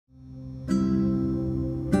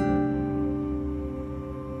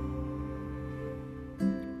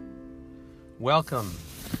Welcome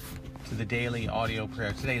to the daily audio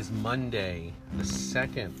prayer. Today is Monday, the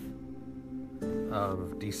 2nd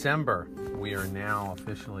of December. We are now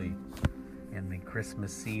officially in the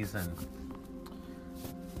Christmas season.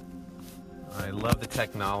 I love the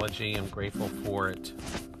technology. I'm grateful for it.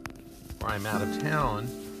 I'm out of town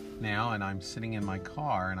now and I'm sitting in my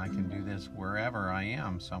car and I can do this wherever I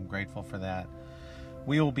am. So I'm grateful for that.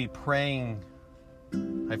 We will be praying.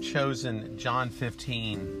 I've chosen John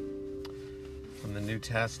 15 from the New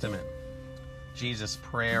Testament, Jesus'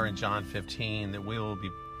 prayer in John 15, that we will be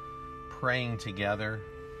praying together,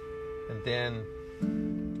 and then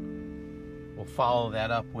we'll follow that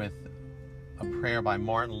up with a prayer by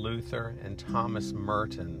Martin Luther and Thomas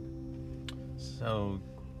Merton. So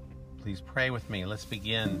please pray with me. Let's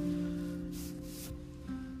begin.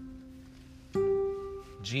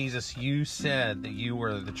 Jesus, you said that you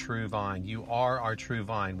were the true vine. You are our true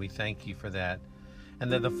vine. We thank you for that.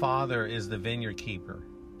 And that the Father is the vineyard keeper.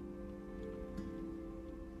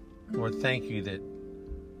 Lord, thank you that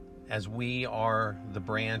as we are the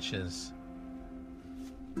branches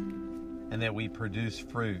and that we produce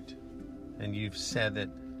fruit, and you've said that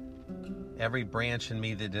every branch in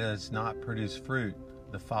me that does not produce fruit,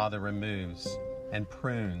 the Father removes and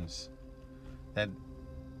prunes, that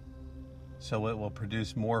so it will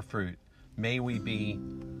produce more fruit. May we be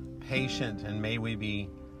patient and may we be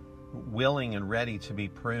willing and ready to be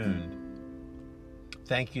pruned.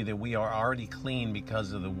 Thank you that we are already clean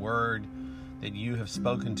because of the word that you have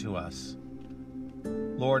spoken to us.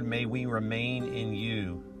 Lord, may we remain in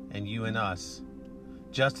you and you in us.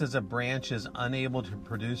 Just as a branch is unable to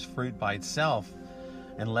produce fruit by itself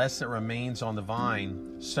unless it remains on the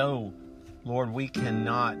vine, so, Lord, we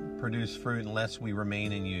cannot produce fruit unless we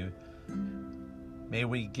remain in you. May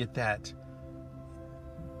we get that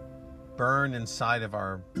burn inside of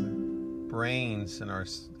our brains and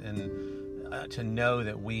to know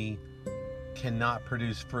that we cannot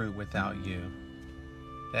produce fruit without you.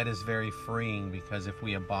 That is very freeing, because if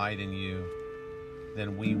we abide in you,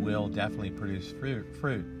 then we will definitely produce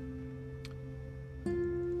fruit.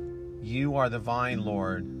 You are the vine,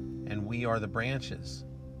 Lord, and we are the branches.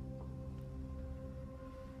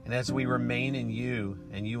 And as we remain in you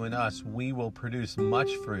and you in us, we will produce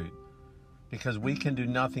much fruit, because we can do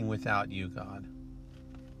nothing without you, God.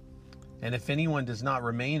 And if anyone does not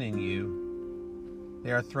remain in you,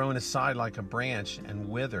 they are thrown aside like a branch and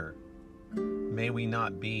wither. May we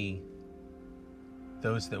not be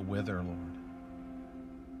those that wither, Lord,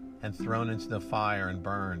 and thrown into the fire and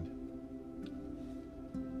burned.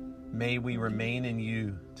 May we remain in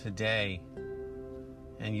you today,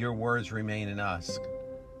 and your words remain in us.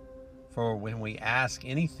 For when we ask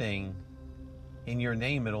anything in your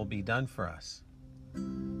name, it'll be done for us.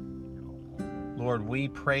 Lord, we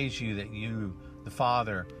praise you that you, the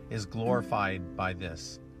Father, is glorified by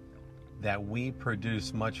this, that we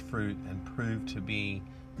produce much fruit and prove to be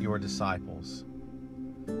your disciples.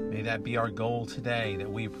 May that be our goal today,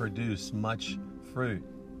 that we produce much fruit.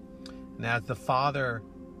 And as the Father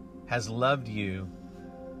has loved you,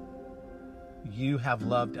 you have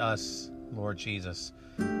loved us, Lord Jesus.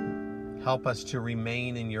 Help us to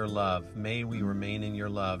remain in your love. May we remain in your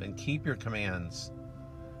love and keep your commands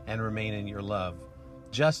and remain in your love.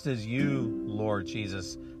 Just as you, Lord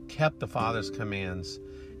Jesus, kept the Father's commands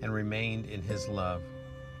and remained in his love.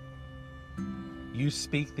 You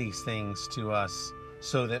speak these things to us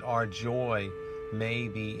so that our joy may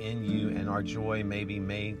be in you and our joy may be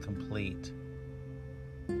made complete.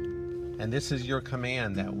 And this is your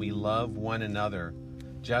command, that we love one another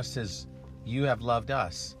just as you have loved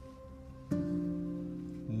us.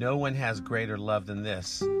 No one has greater love than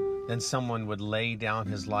this, than someone would lay down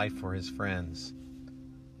his life for his friends.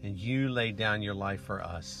 And you laid down your life for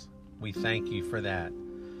us. We thank you for that.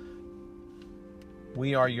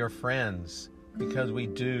 We are your friends because we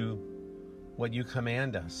do what you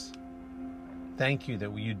command us. Thank you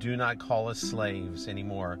that you do not call us slaves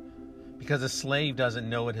anymore, because a slave doesn't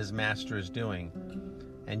know what his master is doing.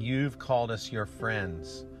 And you've called us your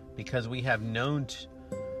friends because we have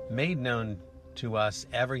made known to us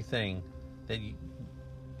everything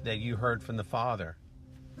that you heard from the Father.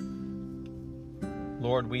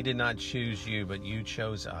 Lord, we did not choose you, but you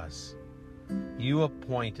chose us. You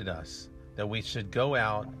appointed us that we should go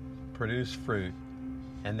out, produce fruit,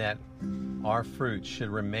 and that our fruit should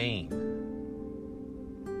remain,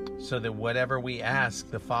 so that whatever we ask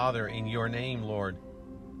the Father in your name, Lord,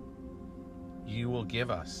 you will give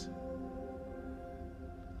us.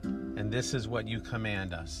 And this is what you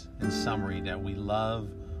command us, in summary, that we love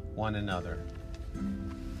one another.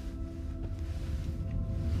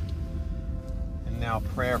 And now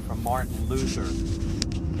prayer from Martin Luther.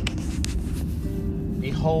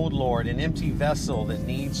 Behold, Lord, an empty vessel that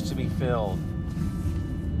needs to be filled.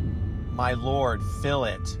 My Lord, fill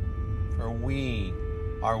it, for we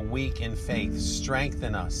are weak in faith.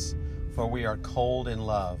 Strengthen us, for we are cold in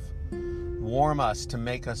love. Warm us to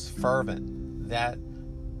make us fervent, that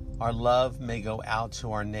our love may go out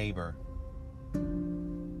to our neighbor.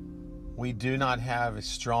 We do not have a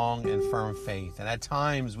strong and firm faith, and at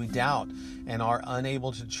times we doubt and are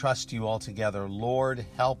unable to trust you altogether. Lord,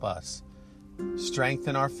 help us.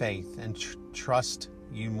 Strengthen our faith and trust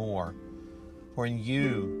you more. For in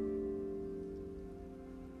you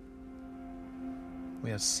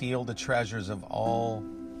we have sealed the treasures of all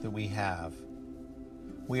that we have.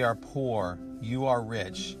 We are poor, you are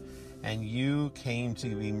rich, and you came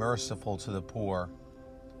to be merciful to the poor.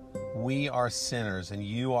 We are sinners, and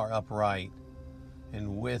you are upright.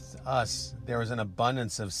 And with us there is an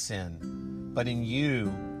abundance of sin. But in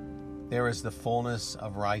you there is the fullness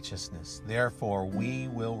of righteousness. Therefore we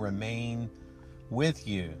will remain with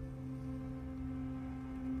you.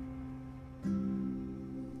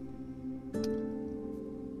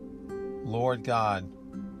 Lord God,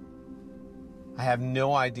 I have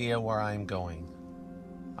no idea where I am going.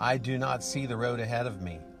 I do not see the road ahead of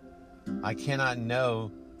me. I cannot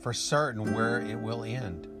know for certain where it will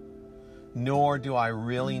end. Nor do I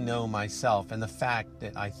really know myself, and the fact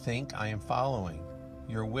that I think I am following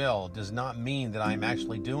your will does not mean that I am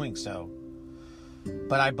actually doing so.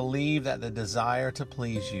 But I believe that the desire to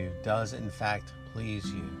please you does in fact please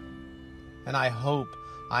you. And I hope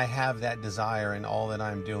I have that desire in all that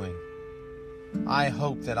I am doing. I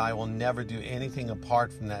hope that I will never do anything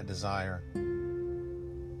apart from that desire.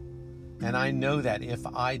 And I know that if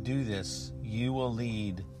I do this, you will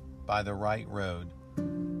lead by the right road,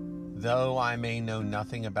 though I may know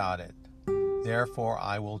nothing about it. Therefore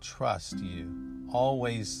I will trust you,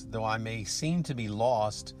 always, though I may seem to be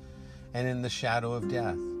lost and in the shadow of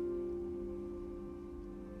death.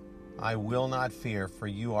 I will not fear, for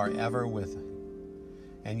you are ever with me,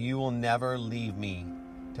 and you will never leave me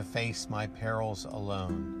to face my perils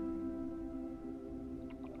alone.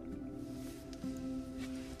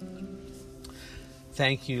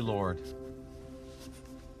 Thank you, Lord.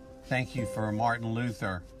 Thank you for Martin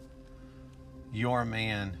Luther, your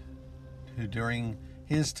man who during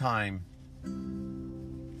his time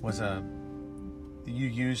you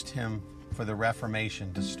used him for the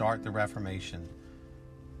Reformation, to start the Reformation.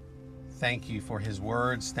 Thank you for his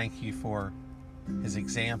words. Thank you for his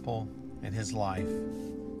example and his life.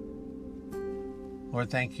 Lord,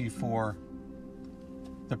 thank you for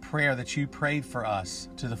the prayer that you prayed for us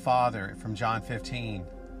to the Father from John 15.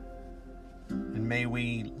 And may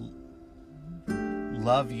we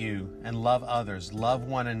love you and love others, love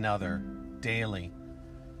one another daily.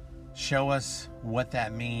 Show us what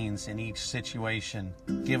that means in each situation.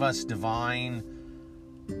 Give us divine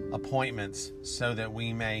appointments so that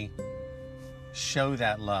we may show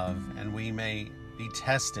that love and we may be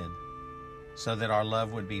tested so that our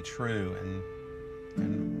love would be true and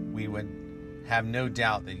we would have no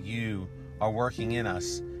doubt that you are working in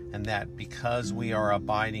us, and that because we are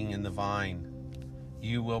abiding in the vine,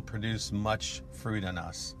 you will produce much fruit in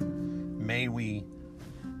us. May we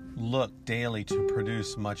look daily to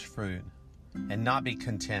produce much fruit and not be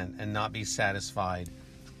content and not be satisfied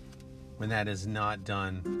when that is not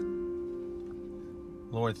done.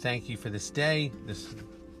 Lord, thank you for this day, this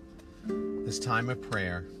time of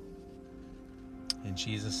prayer. In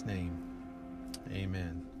Jesus' name,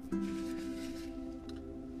 amen.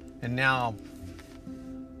 And now,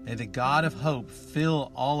 may the God of hope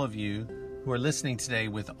fill all of you who are listening today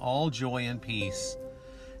with all joy and peace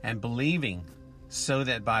and believing, so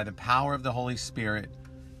that by the power of the Holy Spirit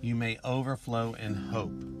you may overflow in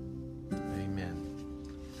hope. Amen.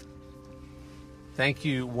 Thank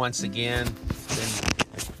you once again. It's been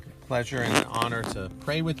a pleasure and an honor to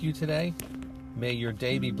pray with you today. May your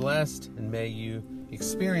day be blessed, and may you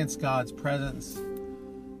experience God's presence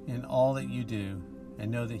in all that you do, and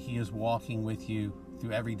know that He is walking with you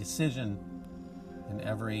through every decision and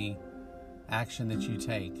every action that you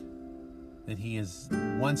take, that He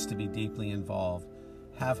wants to be deeply involved.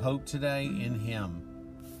 Have hope today in Him.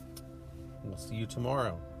 We'll see you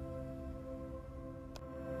tomorrow.